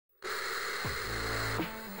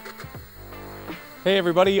Hey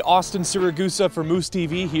everybody, Austin Siragusa for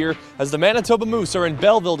MooseTV here as the Manitoba Moose are in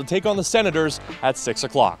Belleville to take on the Senators at 6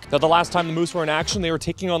 o'clock. Now, the last time the Moose were in action, they were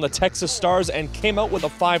taking on the Texas Stars and came out with a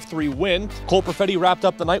 5-3 win. Cole Perfetti wrapped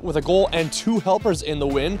up the night with a goal and 2 helpers in the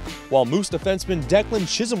win, while Moose defenseman Declan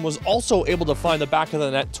Chisholm was also able to find the back of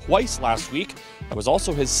the net twice last week. It was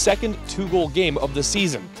also his second 2-goal game of the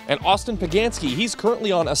season. And Austin Pagansky, he's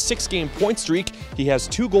currently on a 6-game point streak. He has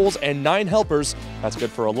 2 goals and 9 helpers. That's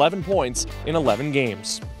good for 11 points in 11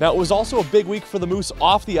 games. Now, it was also a big week for the Moose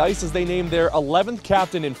off the ice as they named their 11th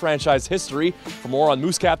captain in franchise history. For more on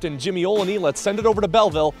Moose captain Jimmy Olney, let's send it over to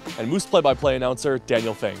Belleville and Moose play-by-play announcer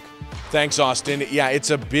Daniel Fink. Thanks, Austin. Yeah, it's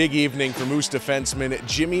a big evening for Moose defenseman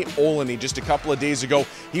Jimmy Olney. Just a couple of days ago,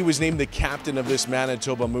 he was named the captain of this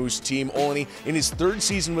Manitoba Moose team. Olney, in his 3rd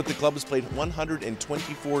season with the club, has played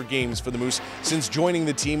 124 games for the Moose since joining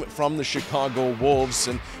the team from the Chicago Wolves.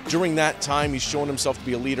 And during that time, he's shown himself to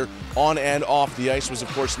be a leader on and off the ice. Was, of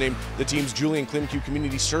course, named the team's Julian Klimke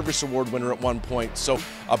Community Service Award winner at one point. So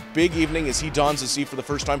a big evening as he dons the C for the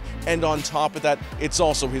first time. And on top of that, it's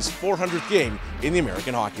also his 400th game in the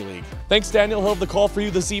American Hockey League. Thanks, Daniel. He'll have the call for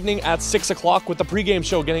you this evening at 6 o'clock with the pregame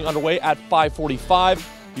show getting underway at 5:45.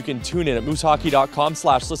 You can tune in at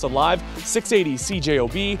moosehockey.com/listen live, 680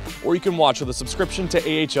 CJOB, or you can watch with a subscription to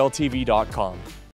ahltv.com.